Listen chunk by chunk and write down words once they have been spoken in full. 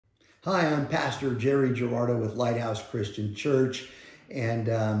Hi, I'm Pastor Jerry Gerardo with Lighthouse Christian Church. And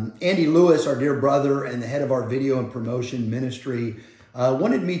Andy Lewis, our dear brother and the head of our video and promotion ministry,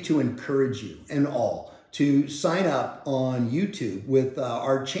 wanted me to encourage you and all to sign up on YouTube with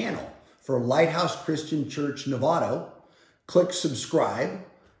our channel for Lighthouse Christian Church Novato. Click subscribe,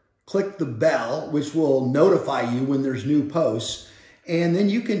 click the bell, which will notify you when there's new posts. And then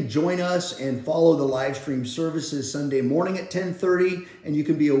you can join us and follow the live stream services Sunday morning at 10:30, and you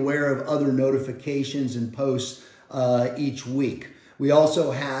can be aware of other notifications and posts each week. We also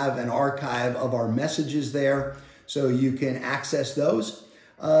have an archive of our messages there, so you can access those.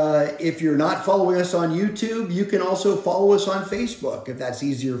 If you're not following us on YouTube, you can also follow us on Facebook if that's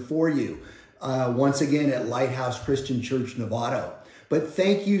easier for you. Once again, at Lighthouse Christian Church Novato. But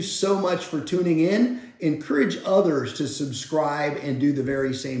thank you so much for tuning in. Encourage others to subscribe and do the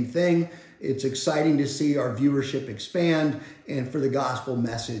very same thing. It's exciting to see our viewership expand and for the gospel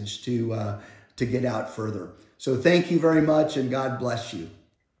message to get out further. So thank you very much, and God bless you.